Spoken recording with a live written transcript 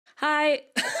Hi.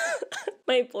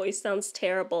 My voice sounds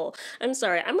terrible. I'm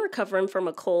sorry, I'm recovering from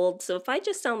a cold, so if I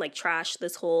just sound like trash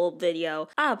this whole video,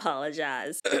 I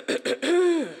apologize.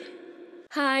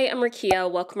 Hi, I'm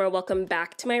Rukiya. Welcome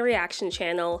back to my reaction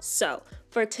channel. So,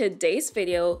 for today's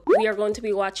video, we are going to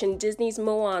be watching Disney's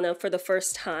Moana for the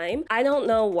first time. I don't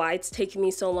know why it's taking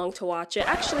me so long to watch it.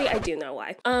 Actually, I do know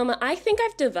why. I think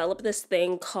I've developed this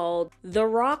thing called the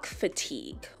Rock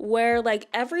fatigue, where like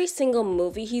every single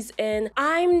movie he's in,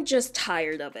 I'm just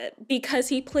tired of it because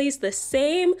he plays the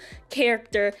same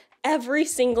character every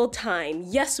single time.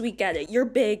 Yes, we get it. You're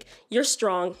big, you're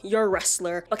strong, you're a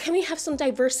wrestler, but can we have some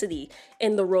diversity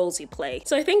in the roles you play?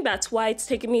 So I think that's why it's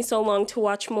taken me so long to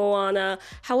watch Moana.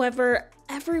 However,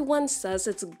 everyone says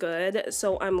it's good,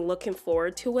 so I'm looking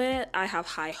forward to it. I have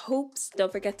high hopes.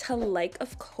 Don't forget to like,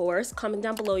 of course, comment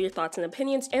down below your thoughts and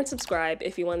opinions, and subscribe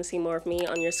if you want to see more of me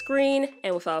on your screen.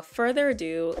 And without further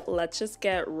ado, let's just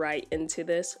get right into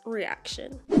this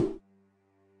reaction.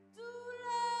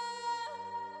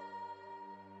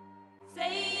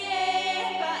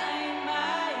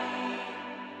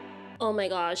 Oh my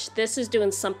gosh, this is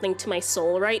doing something to my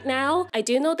soul right now. I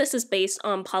do know this is based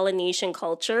on Polynesian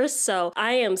culture, so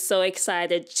I am so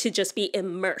excited to just be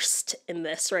immersed in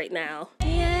this right now.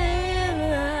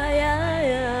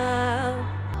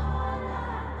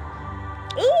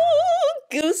 Ooh,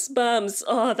 goosebumps.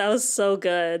 Oh, that was so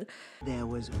good. There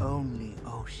was only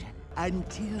ocean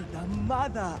until the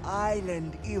Mother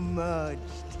Island emerged.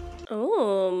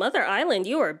 Oh, Mother Island,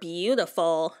 you are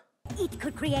beautiful. It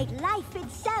could create life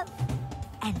itself,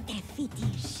 and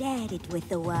Tefiti shared it with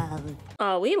the world.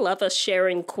 Oh, we love a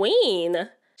sharing queen.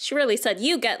 She really said,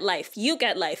 you get life, and you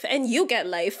get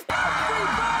life.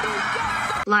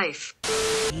 Life.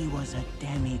 He was a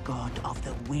demigod of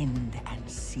the wind and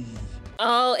sea.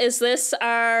 Oh, is this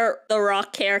the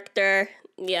Rock character?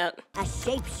 Yep. A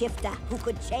shapeshifter who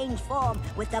could change form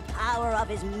with the power of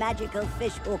his magical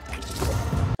fish hook.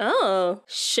 Oh,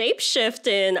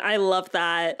 shape-shifting. I love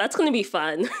that. That's gonna be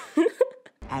fun.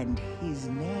 And his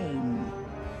name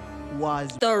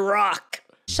was The Rock.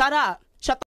 Shut up.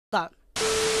 Shut the fuck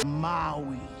up.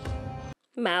 Maui.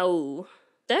 Maui.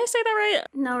 Did I say that right?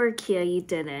 No, Rukiya, you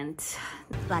didn't.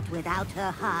 But without her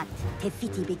heart,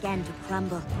 Tefiti began to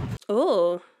crumble.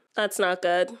 Oh, that's not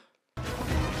good.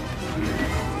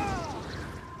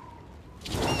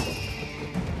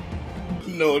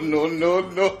 No.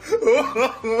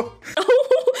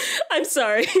 Oh, I'm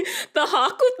sorry. The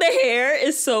hawk with the hair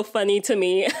is so funny to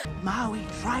me. Maui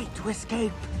tried to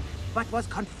escape, but was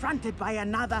confronted by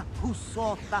another who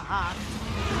sought the heart.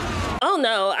 Oh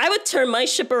no, I would turn my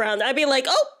ship around. I'd be like,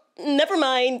 oh, never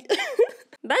mind.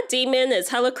 That demon is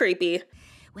hella creepy.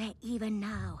 Where even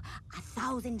now,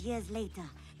 1,000 years later,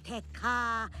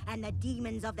 Tekka and the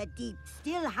demons of the deep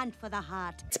still hunt for the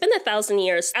heart. It's been 1,000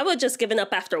 years. I would have just given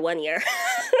up after 1 year.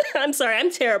 I'm sorry, I'm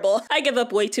terrible. I give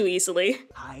up way too easily.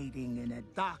 Hiding in a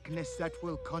darkness that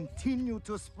will continue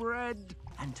to spread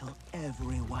until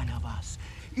every one of us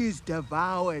is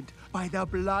devoured by the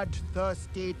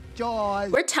bloodthirsty jaws.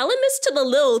 We're telling this to the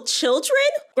little children?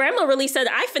 Grandma really said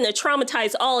I finna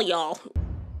traumatize all y'all.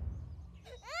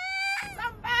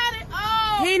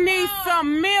 He needs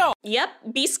some milk.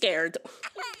 Yep, be scared.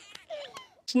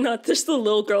 Not just the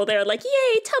little girl there like,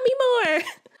 yay, tell me more.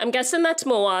 I'm guessing that's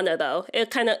Moana though.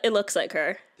 It looks like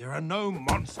her. There are no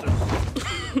monsters.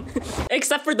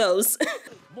 Except for those.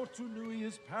 Motunui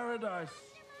is paradise.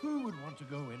 Who would want to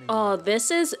go anywhere? Oh,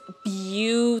 this is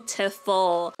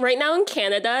beautiful. Right now in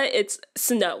Canada, it's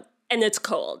snow and it's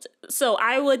cold. So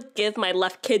I would give my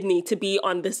left kidney to be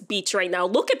on this beach right now.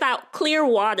 Look at that clear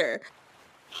water.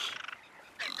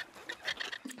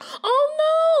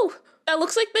 Oh no! That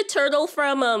looks like the turtle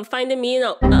from Finding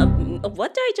Nemo.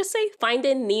 What did I just say?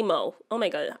 Finding Nemo. Oh my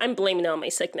god, I'm blaming it on my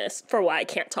sickness for why I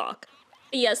can't talk.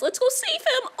 Yes, let's go save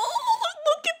him. Oh,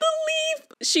 look at the leaf.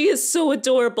 She is so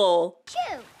adorable.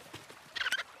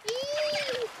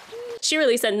 She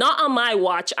really said, not on my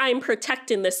watch. I'm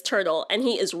protecting this turtle, and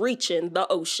he is reaching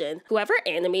the ocean. Whoever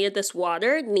animated this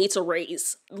water needs a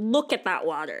raise. Look at that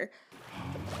water.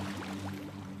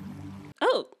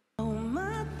 Oh.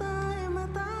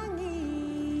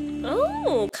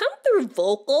 Oh, come through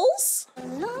vocals.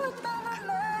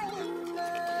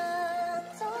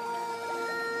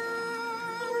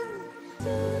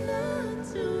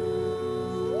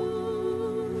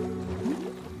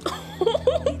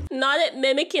 Not it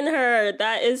mimicking her.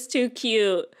 That is too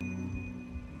cute.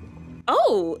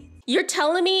 Oh, you're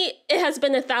telling me it has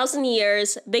been 1,000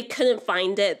 years, they couldn't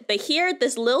find it, but here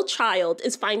this little child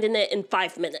is finding it in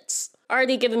 5 minutes.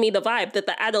 Already giving me the vibe that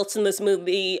the adults in this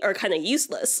movie are kind of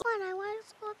useless. But I want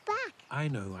to go back. I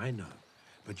know.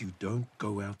 but you don't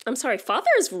go out. I'm sorry, father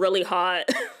is really hot.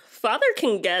 Father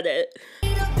can get it.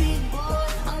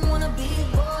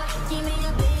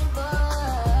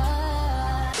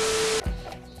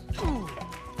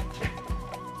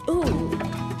 Ooh.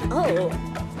 Oh.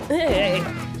 Hey.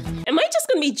 Am I just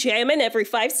gonna be jamming every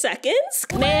 5 seconds?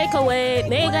 Make a way,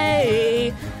 make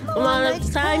a what it's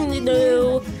time to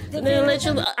do.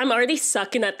 I'm already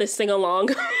sucking at this sing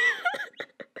along.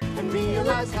 And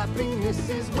realize happiness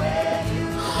is where you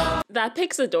are. That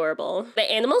pig's adorable. The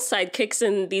animal sidekicks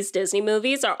in these Disney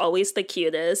movies are always the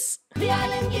cutest. The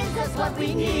island gives us what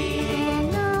we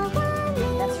need.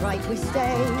 That's right, we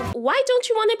stay. Why don't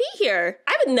you want to be here?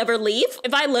 I would never leave.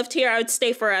 If I lived here, I would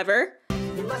stay forever.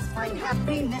 You must find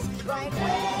happiness right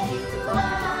where you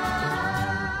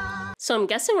are. So I'm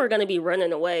guessing we're gonna be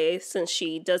running away since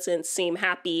she doesn't seem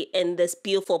happy in this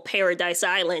beautiful paradise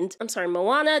island. I'm sorry,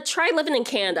 Moana, try living in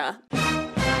Canada.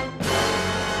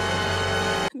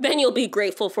 Then you'll be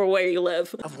grateful for where you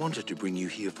live. I've wanted to bring you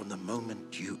here from the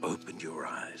moment you opened your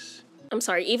eyes. I'm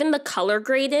sorry, even the color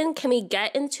grading, can we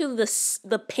get into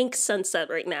the pink sunset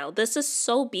right now? This is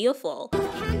so beautiful. You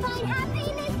can find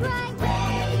happiness right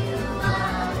where you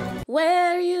are.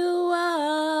 Where you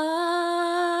are.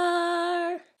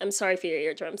 I'm sorry for your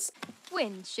eardrums.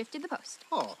 Wind shifted the post.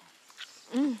 Oh.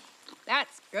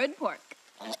 That's good pork.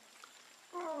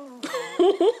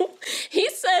 He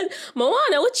said,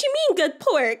 Moana, what you mean good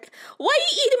pork? Why are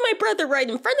you eating my brother right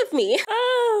in front of me?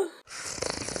 Oh.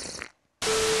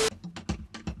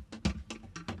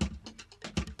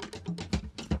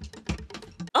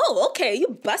 Oh, okay,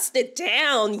 you busted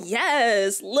down.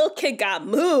 Yes, little kid got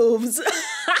moves.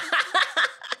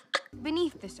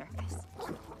 Beneath the surface.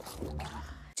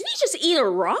 Did he just eat a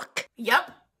rock?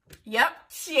 Yep.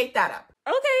 She ate that up.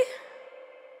 Okay.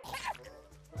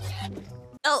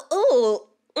 Oh.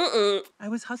 I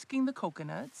was husking the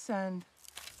coconuts and...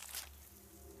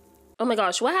 Oh my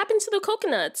gosh, what happened to the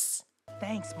coconuts?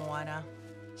 Thanks, Moana.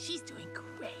 She's doing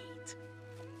great.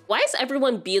 Why is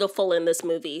everyone beautiful in this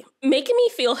movie? Making me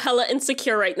feel hella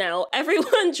insecure right now.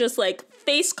 Everyone just like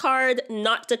face card,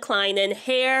 not declining,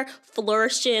 hair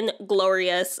flourishing,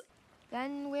 glorious.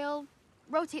 Then we'll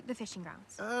rotate the fishing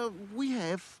grounds.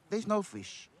 There's no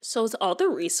fish. So is all the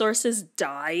resources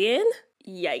dying?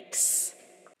 Yikes.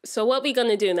 So what we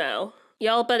gonna do now?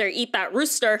 Y'all better eat that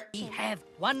rooster. We have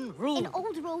one rule. An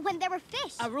old rule when there were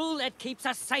fish. A rule that keeps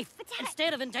us safe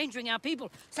instead of endangering our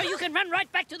people, so you can run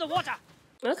right back to the water.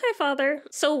 Okay, father.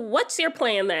 So what's your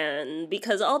plan then?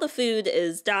 Because all the food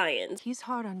is dying. He's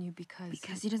hard on you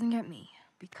because he doesn't get me.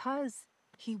 Because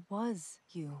he was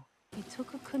you. He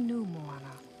took a canoe,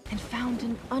 Moana, and found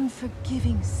an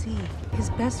unforgiving sea.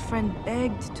 His best friend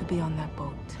begged to be on that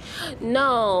boat.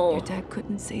 No. Your dad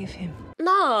couldn't save him.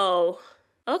 No.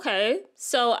 Okay,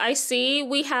 so I see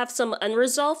we have some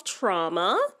unresolved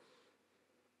trauma.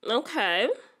 Okay.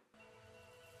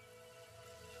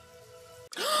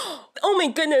 Oh my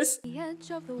goodness. The edge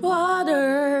of the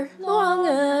Water, long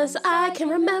as I can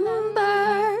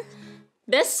remember.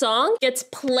 This song gets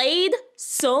played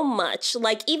so much.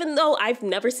 Like, even though I've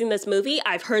never seen this movie,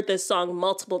 I've heard this song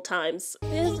multiple times.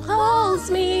 It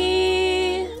holds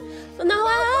me, but now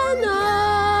I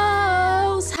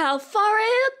knows how far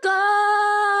it goes.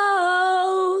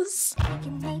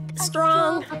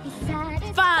 Strong,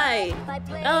 fight,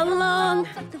 along,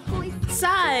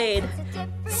 side,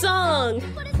 song,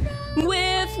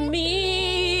 with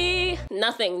me.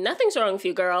 Nothing's wrong with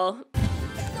you, girl.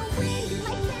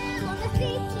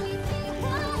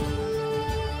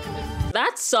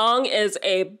 That song is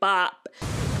a bop.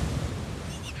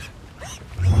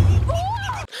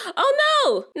 Oh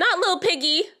no, not Little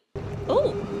Piggy.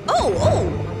 Oh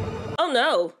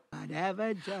no.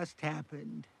 Whatever just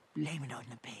happened, blame it on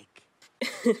the pig.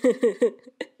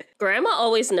 Grandma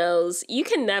always knows. You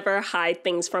can never hide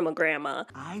things from a grandma.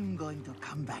 I'm going to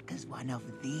come back as one of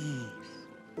these.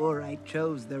 Or I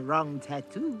chose the wrong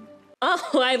tattoo.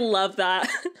 Oh, I love that.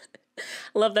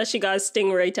 I love that she got a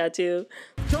stingray tattoo.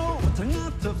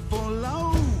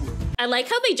 I like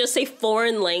how they just say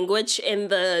foreign language in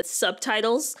the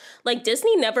subtitles. Like,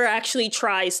 Disney never actually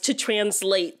tries to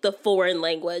translate the foreign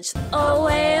language.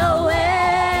 Away,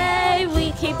 away,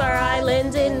 we keep our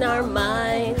island in our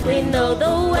mind. We know the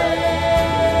way.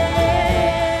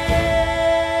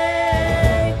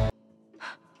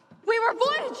 We were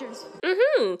voyagers.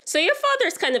 So your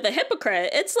father's kind of a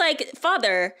hypocrite. It's like,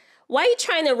 father, why are you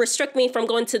trying to restrict me from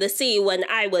going to the sea when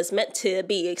I was meant to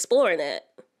be exploring it?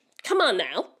 Come on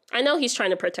now. I know he's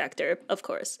trying to protect her, of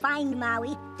course. Find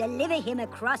Maui, deliver him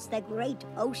across the great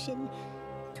ocean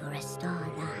to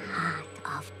restore the heart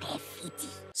of Pefiti.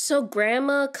 So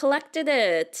Grandma collected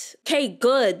it. Okay,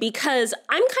 good, because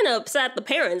I'm kind of upset at the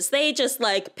parents. They just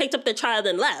like picked up the child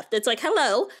and left. It's like,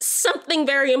 hello, something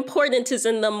very important is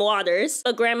in them waters.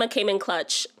 But Grandma came in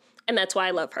clutch, and that's why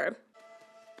I love her.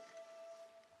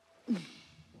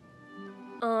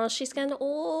 Oh, she's getting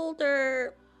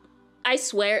older. I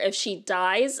swear if she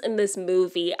dies in this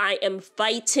movie, I am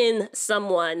fighting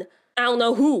someone. I don't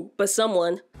know who, but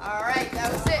someone. All right,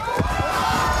 that was it.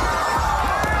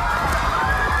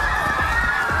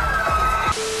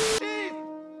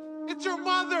 It's your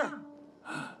mother!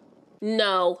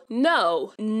 No,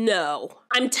 no, no.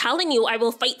 I'm telling you, I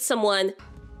will fight someone.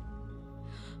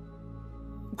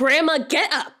 Grandma,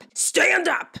 get up! Stand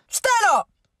up! Stand up!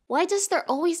 Why does there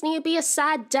always need to be a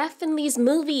sad death in these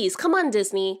movies? Come on,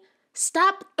 Disney.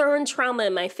 Stop throwing trauma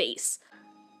in my face.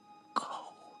 Go.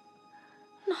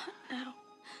 Not now.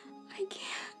 I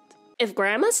can't. If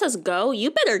Grandma says go,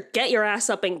 you better get your ass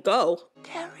up and go.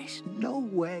 There is no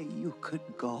way you could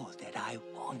go that I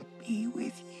won't be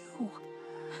with you.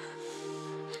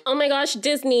 Oh my gosh,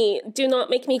 Disney, do not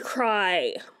make me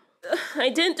cry. I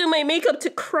didn't do my makeup to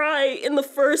cry in the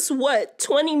first,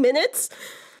 20 minutes?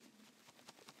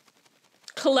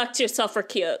 Collect yourself,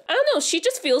 Rukiya. I don't know, she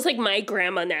just feels like my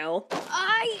grandma now.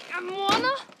 I am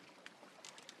Moana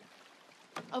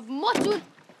of Motu.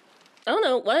 I don't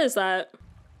know, what is that?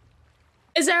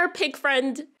 Is that our pig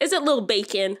friend? Is it Little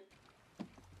Bacon?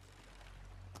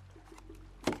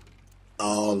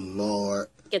 Oh, Lord.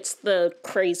 It's the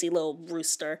crazy little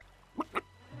rooster.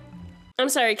 I'm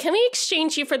sorry, can we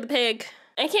exchange you for the pig?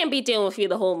 I can't be dealing with you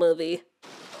the whole movie.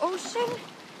 Ocean,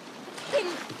 can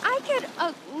I get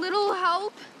a little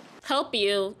help? Help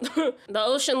you? The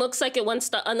ocean looks like it wants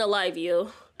to unalive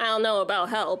you. I don't know about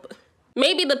help.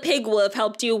 Maybe the pig would have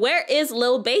helped you. Where is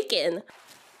Lil Bacon?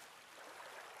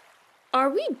 Are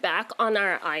we back on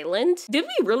our island? Did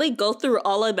we really go through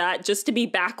all of that just to be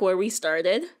back where we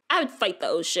started? I would fight the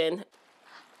ocean.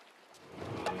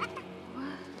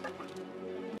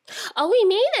 Oh, we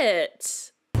made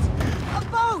it! A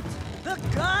boat! The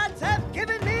gods have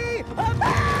given me a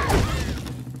boat!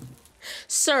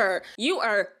 Sir, you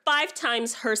are 5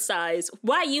 times her size.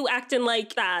 Why you acting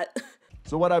like that?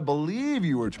 So what I believe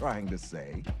you were trying to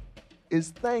say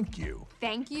is thank you.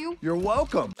 Thank you. You're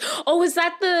welcome. Oh, is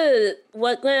that the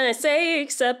what can I say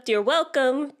except you're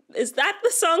welcome? Is that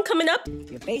the song coming up?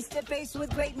 You're face to face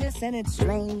with greatness and it's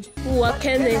strange. What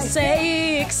can they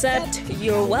say except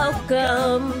you're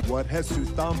welcome? What has 2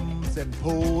 thumbs and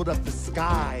pulled up the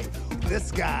sky?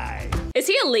 This guy. Is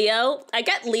he a Leo? I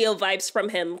get Leo vibes from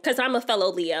him because I'm a fellow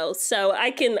Leo, so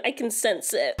I can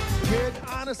sense it. Kid,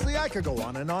 honestly, I could go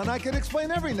on and on. I could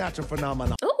explain every natural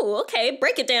phenomenon. Oh, okay,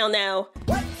 break it down now.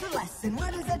 What's the lesson?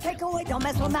 What does it take away? Don't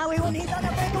mess with Maui when he's on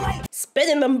a breakaway.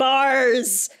 Spitting them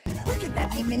bars. Look at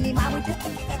that mini Maui.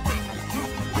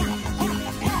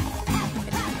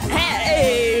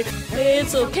 Hey,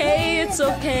 it's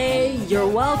okay, you're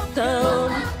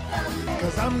welcome.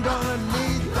 Cause I'm gonna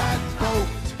need that boat.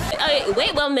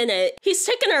 Wait 1 minute. He's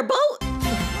taking our boat?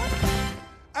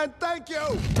 And thank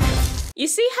you. You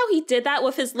see how he did that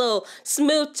with his little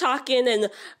smooth talking and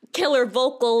killer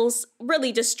vocals?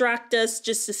 Really distract us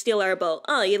just to steal our boat.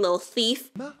 Oh, you little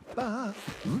thief. Ow.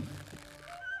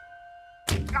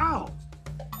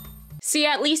 See,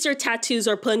 at least your tattoos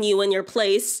are putting you in your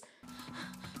place.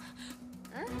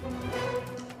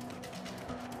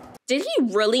 Did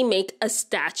he really make a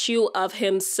statue of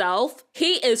himself?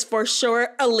 He is for sure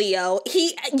a Leo.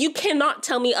 You cannot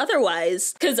tell me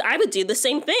otherwise, because I would do the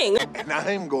same thing. And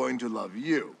I'm going to love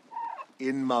you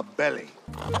in my belly.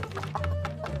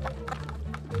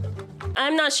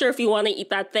 I'm not sure if you want to eat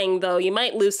that thing, though. You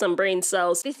might lose some brain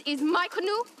cells. This is my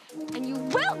canoe, and you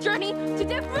will journey to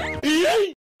different...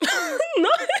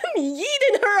 Not him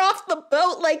yeeting her off the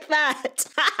boat like that.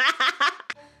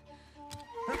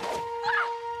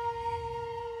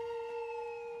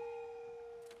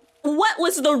 What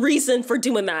was the reason for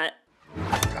doing that?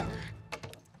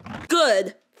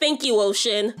 Good. Thank you,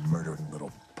 Ocean. Murdering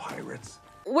little pirates.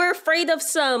 We're afraid of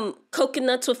some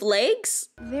coconuts with legs?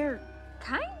 They're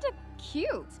kinda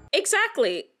cute.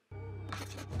 Exactly.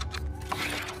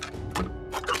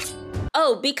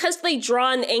 Oh, because they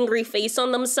draw an angry face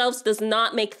on themselves does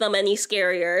not make them any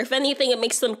scarier. If anything, it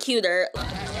makes them cuter.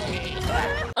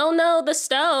 Oh no, the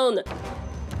stone.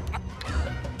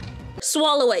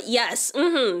 Swallow it, yes.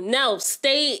 Now,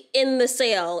 stay in the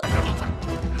sail.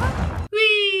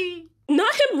 Whee!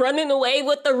 Not him running away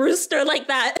with the rooster like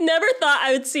that. Never thought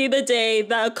I would see the day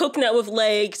that a coconut with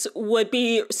legs would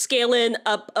be scaling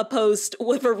up a post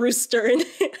with a rooster in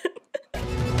it.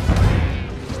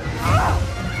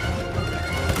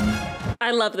 I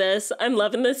love this. I'm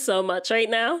loving this so much right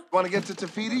now. Want to get to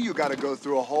Tafiti? You gotta go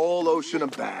through a whole ocean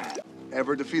of bad.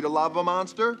 Ever defeat a lava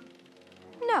monster?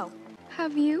 No.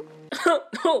 Have you?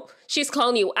 Oh, she's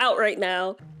calling you out right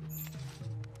now.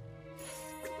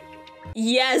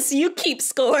 Yes, you keep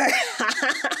score.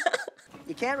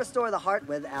 You can't restore the heart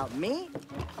without me,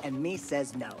 and me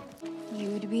says no.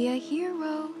 You'd be a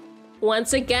hero.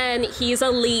 Once again, he's a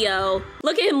Leo.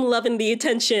 Look at him loving the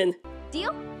attention.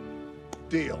 Deal?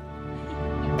 Deal.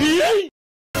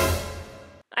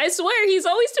 I swear, he's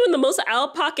always doing the most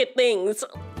out-of-pocket things.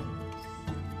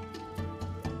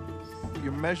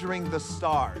 You're measuring the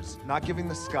stars, not giving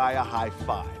the sky a high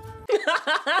five.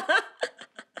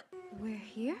 We're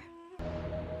here?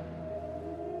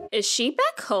 Is she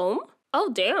back home? Oh,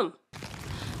 damn.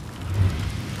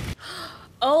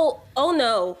 Oh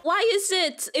no. Why is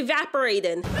it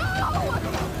evaporating? No!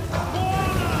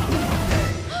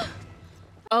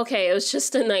 Okay, it was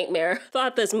just a nightmare.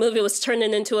 Thought this movie was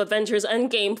turning into Avengers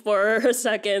Endgame for a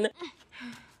second.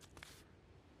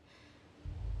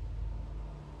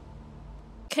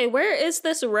 Okay, where is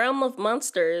this realm of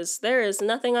monsters? There is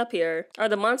nothing up here. Are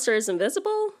the monsters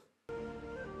invisible?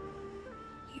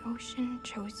 The ocean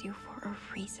chose you for a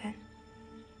reason.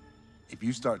 If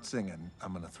you start singing,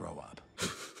 I'm gonna throw up.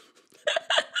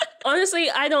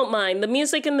 Honestly, I don't mind. The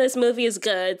music in this movie is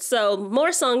good, so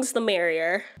more songs the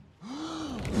merrier.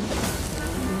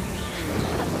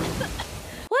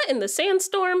 What in the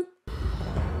sandstorm?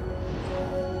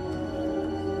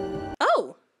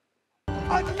 Oh!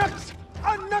 Nux!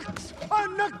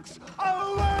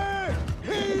 Away!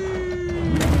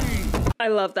 I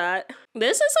love that.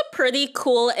 This is a pretty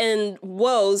cool and,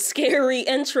 whoa, scary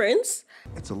entrance.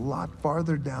 It's a lot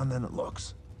farther down than it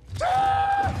looks.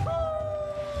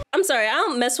 I'm sorry, I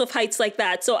don't mess with heights like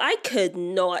that, so I could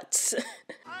not.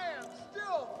 I am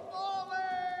still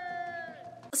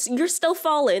falling! You're still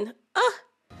falling.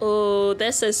 Oh,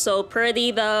 this is so pretty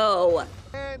though.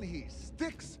 And he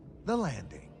sticks the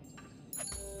landing.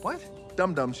 What?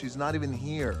 Dum-dum, she's not even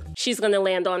here. She's gonna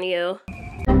land on you.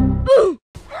 Ooh!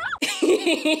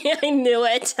 I knew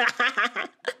it.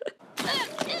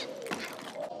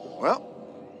 Well,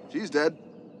 she's dead.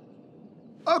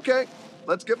 Okay,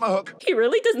 let's get my hook. He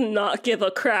really does not give a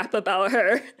crap about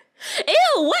her.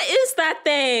 Ew, what is that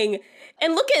thing?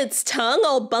 And look at its tongue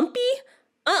all bumpy.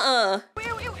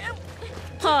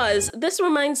 Pause. This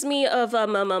reminds me of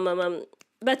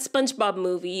that SpongeBob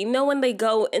movie. You know when they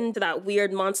go into that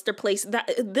weird monster place?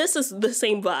 This is the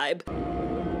same vibe.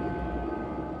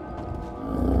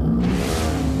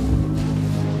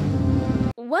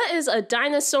 What is a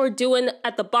dinosaur doing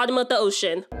at the bottom of the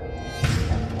ocean?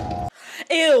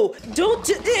 Ew! Don't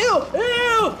ew!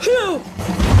 Ew! Ew!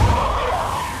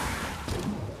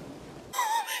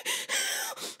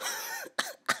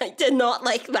 I did not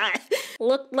like that.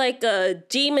 Looked like a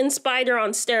demon spider on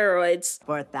steroids.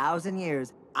 For 1,000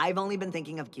 years, I've only been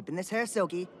thinking of keeping this hair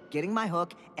silky, getting my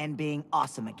hook, and being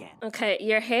awesome again. Okay,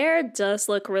 your hair does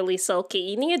look really silky.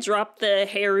 You need to drop the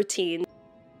hair routine.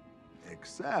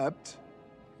 Except,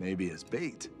 maybe as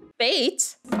bait.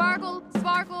 Bait? Sparkle,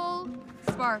 sparkle,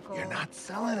 sparkle. You're not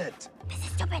selling it. This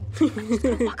is stupid. I'm just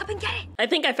gonna walk up and get it. I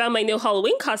think I found my new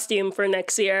Halloween costume for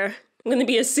next year. I'm gonna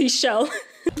be a seashell.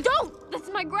 Don't! That's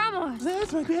my grandma's.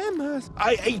 That's my grandma's.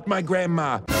 I ate my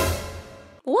grandma.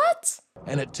 What?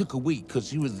 And it took a week because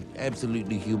she was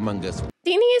absolutely humongous.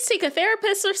 Do you need to seek a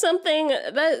therapist or something?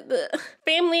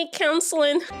 Family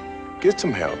counseling? Get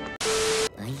some help.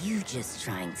 Are you just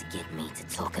trying to get me to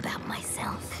talk about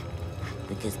myself?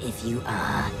 Because if you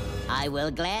are, I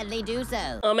will gladly do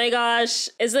so. Oh my gosh,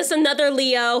 is this another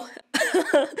Leo?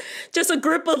 Just a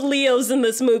group of Leos in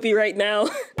this movie right now.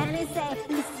 And they say,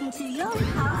 listen to your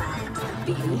heart.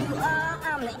 Be who you are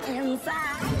on the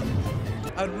inside.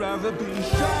 I'd rather be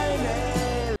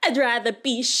shiny. I'd rather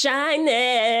be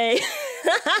shiny.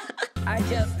 I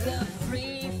just love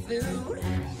free food.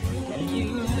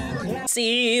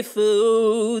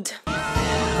 Seafood.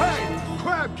 Hey,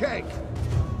 crab cake!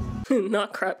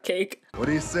 Not crab cake. What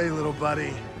do you say, little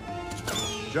buddy?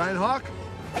 Giant hawk,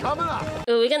 coming up.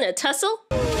 Are we gonna tussle?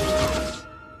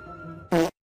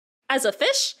 As a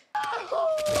fish?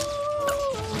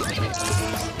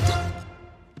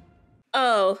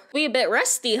 Oh, we a bit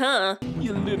rusty, huh?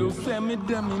 You little Sammy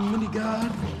dummy mini god.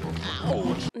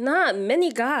 Ouch. Not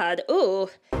mini god. Ooh.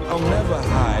 I'll never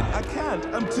hide. I can't.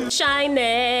 I'm too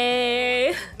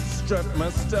Shiny. struck. My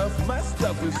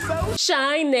stuff is so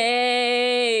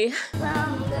Shiny.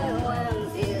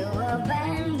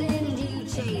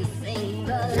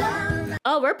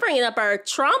 Oh, we're bringing up our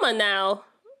trauma now.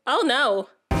 Oh no.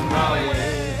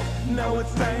 Now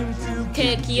it's time to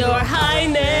Kick your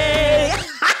hiney.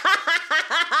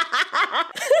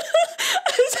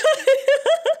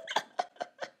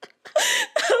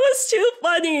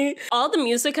 funny. All the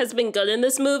music has been good in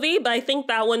this movie, but I think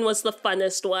that one was the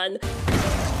funnest one.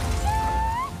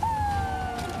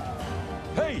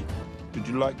 Hey, did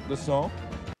you like the song?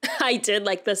 I did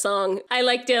like the song. I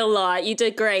liked it a lot. You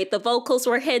did great. The vocals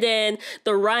were hidden.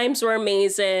 The rhymes were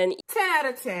amazing. 10 out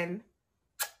of 10.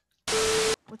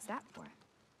 What's that for?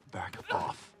 Back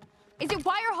off. Is it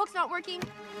why your hook's not working?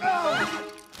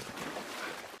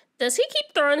 Does he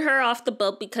keep throwing her off the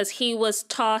boat because he was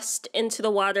tossed into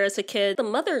the water as a kid? The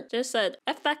mother just said,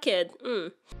 F that kid.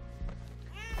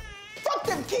 Fuck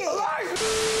them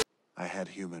kids! I had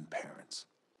human parents.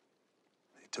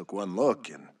 They took one look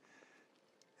and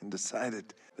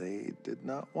decided they did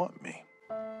not want me.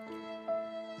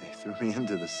 They threw me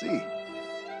into the sea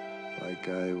like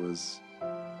I was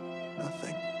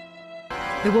nothing.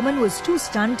 The woman was too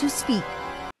stunned to speak.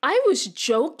 I was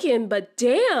joking, but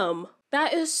damn.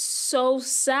 That is so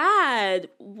sad.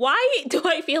 Why do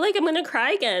I feel like I'm gonna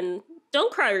cry again?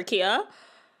 Don't cry, Rukiya.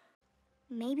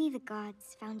 Maybe the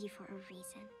gods found you for a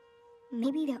reason.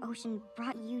 Maybe the ocean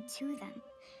brought you to them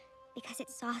because it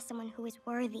saw someone who is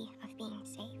worthy of being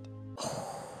saved.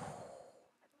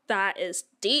 That is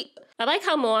deep. I like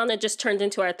how Moana just turned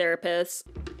into our therapist.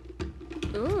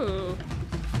 So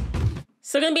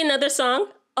gonna be another song?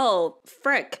 Oh,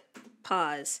 frick.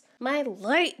 Pause. My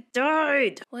light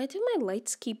died. Why do my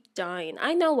lights keep dying?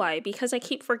 I know why, because I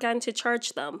keep forgetting to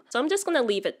charge them. So I'm just gonna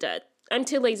leave it dead. I'm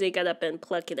too lazy to get up and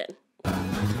plug it in.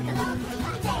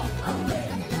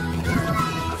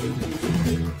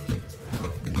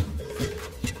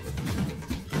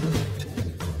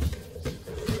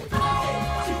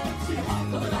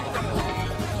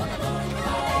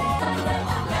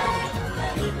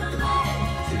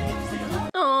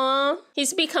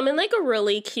 He's becoming like a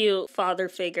really cute father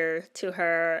figure to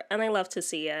her, and I love to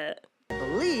see it. I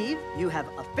believe you have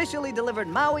officially delivered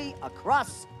Maui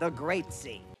across the Great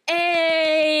Sea.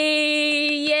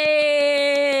 Hey!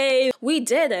 Yay! We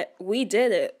did it! We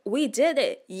did it! We did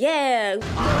it! Yeah!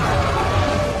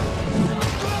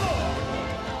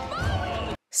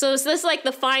 So is this like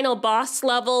the final boss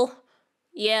level?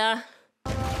 Yeah.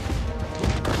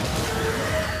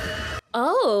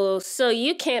 Oh, so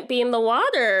you can't be in the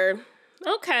water.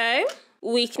 Okay.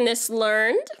 Weakness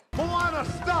learned. Moana,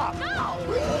 stop! No!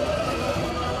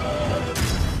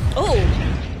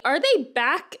 Oh, are they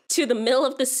back to the middle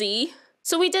of the sea?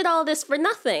 So we did all this for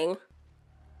nothing.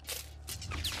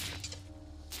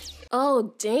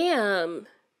 Oh, damn.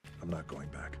 I'm not going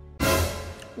back.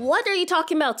 What are you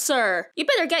talking about, sir? You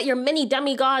better get your mini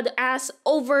demigod ass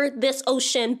over this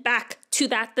ocean back to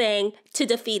that thing to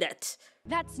defeat it.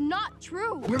 That's not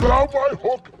true. Without my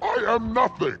hook, I am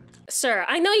nothing. Sir,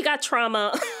 I know you got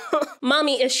trauma,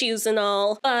 mommy issues and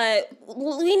all, but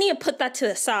we need to put that to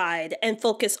the side and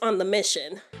focus on the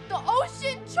mission. The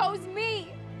ocean chose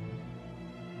me.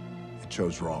 It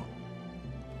chose wrong.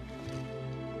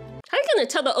 How are you gonna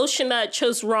tell the ocean that it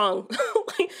chose wrong?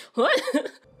 Like, what?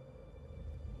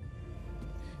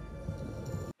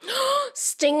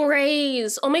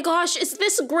 Stingrays! Oh my gosh, is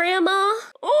this Grandma?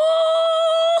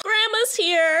 Oh, Grandma's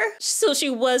here! So she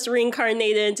was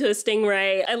reincarnated into a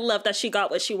stingray. I love that she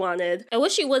got what she wanted. I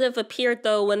wish she would have appeared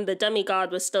though when the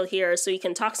demigod was still here so you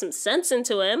can talk some sense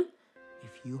into him.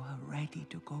 If you are ready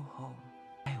to go home,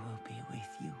 I will be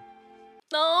with you.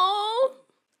 Oh,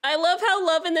 I love how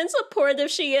loving and supportive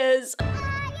she is.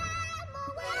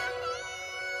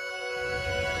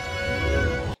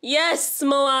 Yes,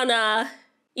 Moana.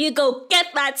 You go get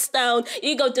that stone,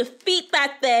 you go defeat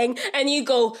that thing, and you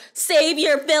go save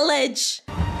your village.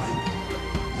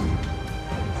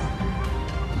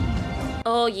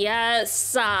 Oh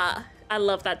yes, I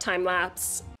love that time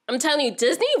lapse. I'm telling you,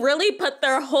 Disney really put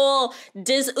their whole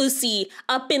Diz-Uzi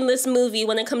up in this movie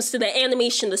when it comes to the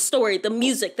animation, the story, the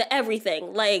music, the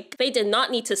everything. Like, they did not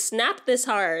need to snap this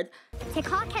hard.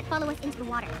 Tekka can't follow us into the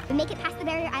water. We make it past the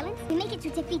barrier islands, we make it to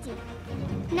Te Fiti.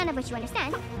 None of which you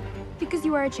understand. Because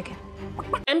you are a chicken.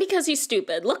 And because he's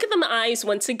stupid. Look at them eyes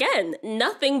once again.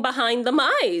 Nothing behind them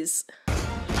eyes.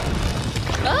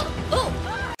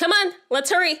 Oh, come on, let's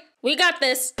hurry. We got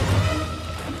this.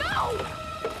 No!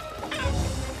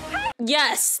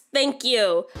 Yes, thank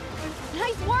you.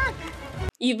 Nice work.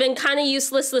 You've been kind of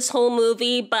useless this whole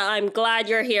movie, but I'm glad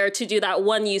you're here to do that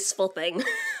one useful thing.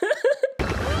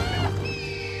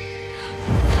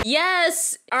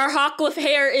 Yes, our hawk with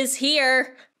hair is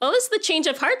here. What was the change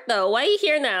of heart though? Why are you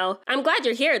here now? I'm glad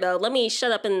you're here though. Let me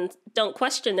shut up and don't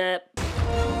question it.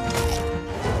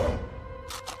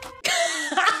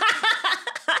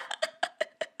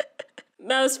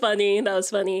 That was funny, that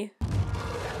was funny.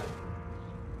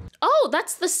 Oh,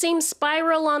 that's the same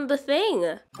spiral on the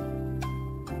thing.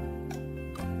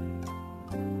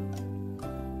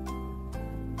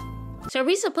 So are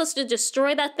we supposed to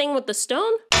destroy that thing with the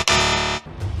stone?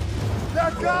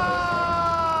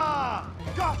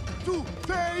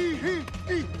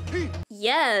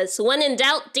 Yes, when in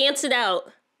doubt, dance it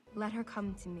out. Let her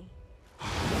come to me.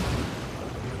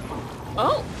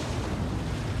 Oh.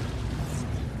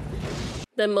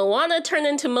 Did Moana turn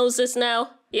into Moses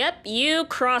now? Yep, you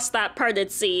crossed that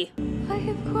parted sea. I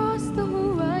have crossed the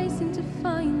horizon to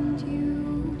find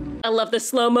you. I love the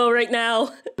slow-mo right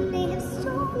now. They have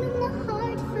stolen the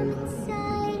heart from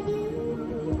inside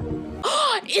you.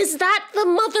 Is that the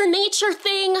Mother Nature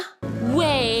thing?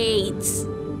 Wait. This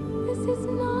is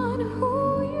not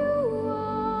who you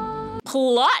are.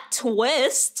 Plot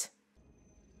twist.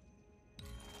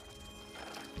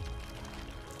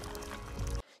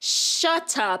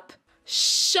 Shut up.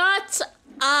 Shut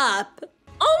up.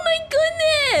 Oh my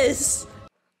goodness.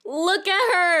 Look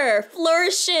at her,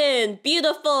 flourishing,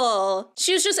 beautiful.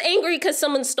 She was just angry because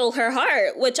someone stole her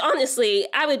heart, which honestly,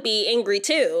 I would be angry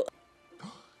too.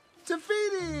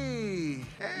 Tafiti!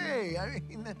 Hey,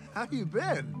 how you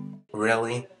been?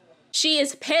 Really? She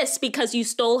is pissed because you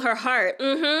stole her heart.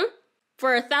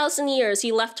 For 1,000 years,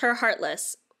 you left her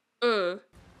heartless.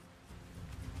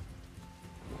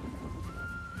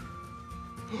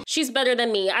 She's better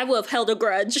than me. I would have held a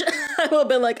grudge. I would have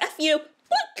been like, F you.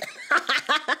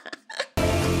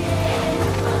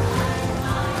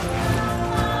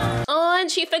 Oh,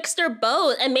 and she fixed her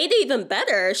boat and made it even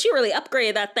better. She really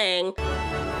upgraded that thing.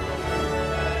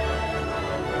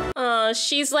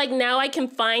 She's like, now I can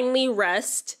finally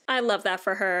rest. I love that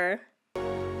for her.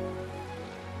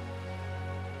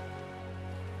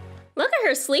 Look at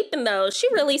her sleeping though.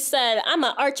 She really said,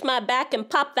 I'ma arch my back and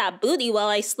pop that booty while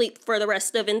I sleep for the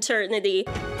rest of eternity.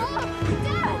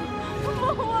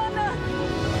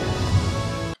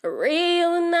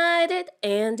 Reunited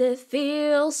and it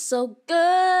feels so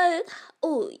good.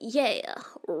 Oh yeah,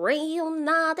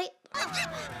 reunited.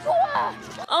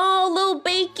 Oh, little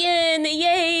bacon,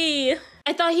 yay.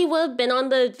 I thought he would have been on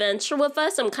the adventure with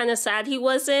us. I'm kind of sad he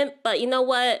wasn't, but you know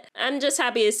what? I'm just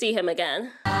happy to see him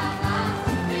again.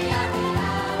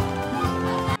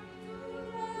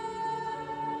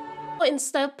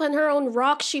 Instead of putting her own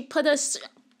rock, she put us...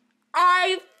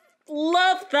 I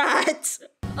love that.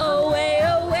 Away,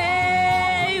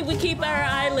 away, we keep our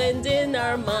island in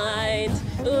our mind.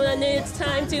 When it's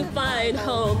time to find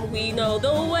home, we know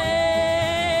the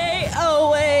way.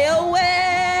 Away,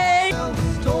 away. Tell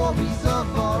the stories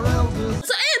of our elders. And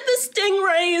the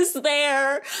stingray is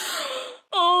there.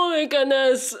 Oh my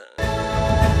goodness.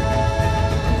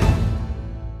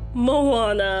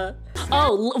 Moana.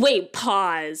 Oh, wait,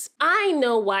 pause. I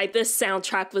know why this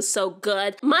soundtrack was so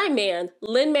good. My man,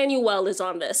 Lin-Manuel is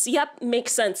on this. Yep,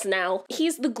 makes sense now.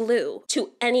 He's the glue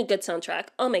to any good soundtrack.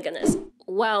 Oh my goodness.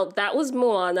 Well, that was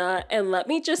Moana, and let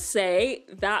me just say,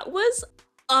 that was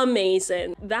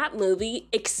amazing. That movie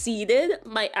exceeded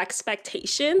my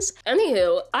expectations.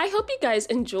 Anywho, I hope you guys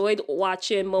enjoyed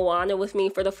watching Moana with me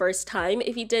for the first time.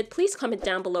 If you did, please comment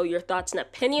down below your thoughts and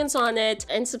opinions on it,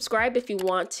 and subscribe if you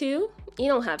want to. You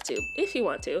don't have to, if you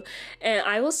want to. And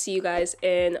I will see you guys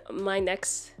in my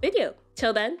next video.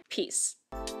 Till then, peace.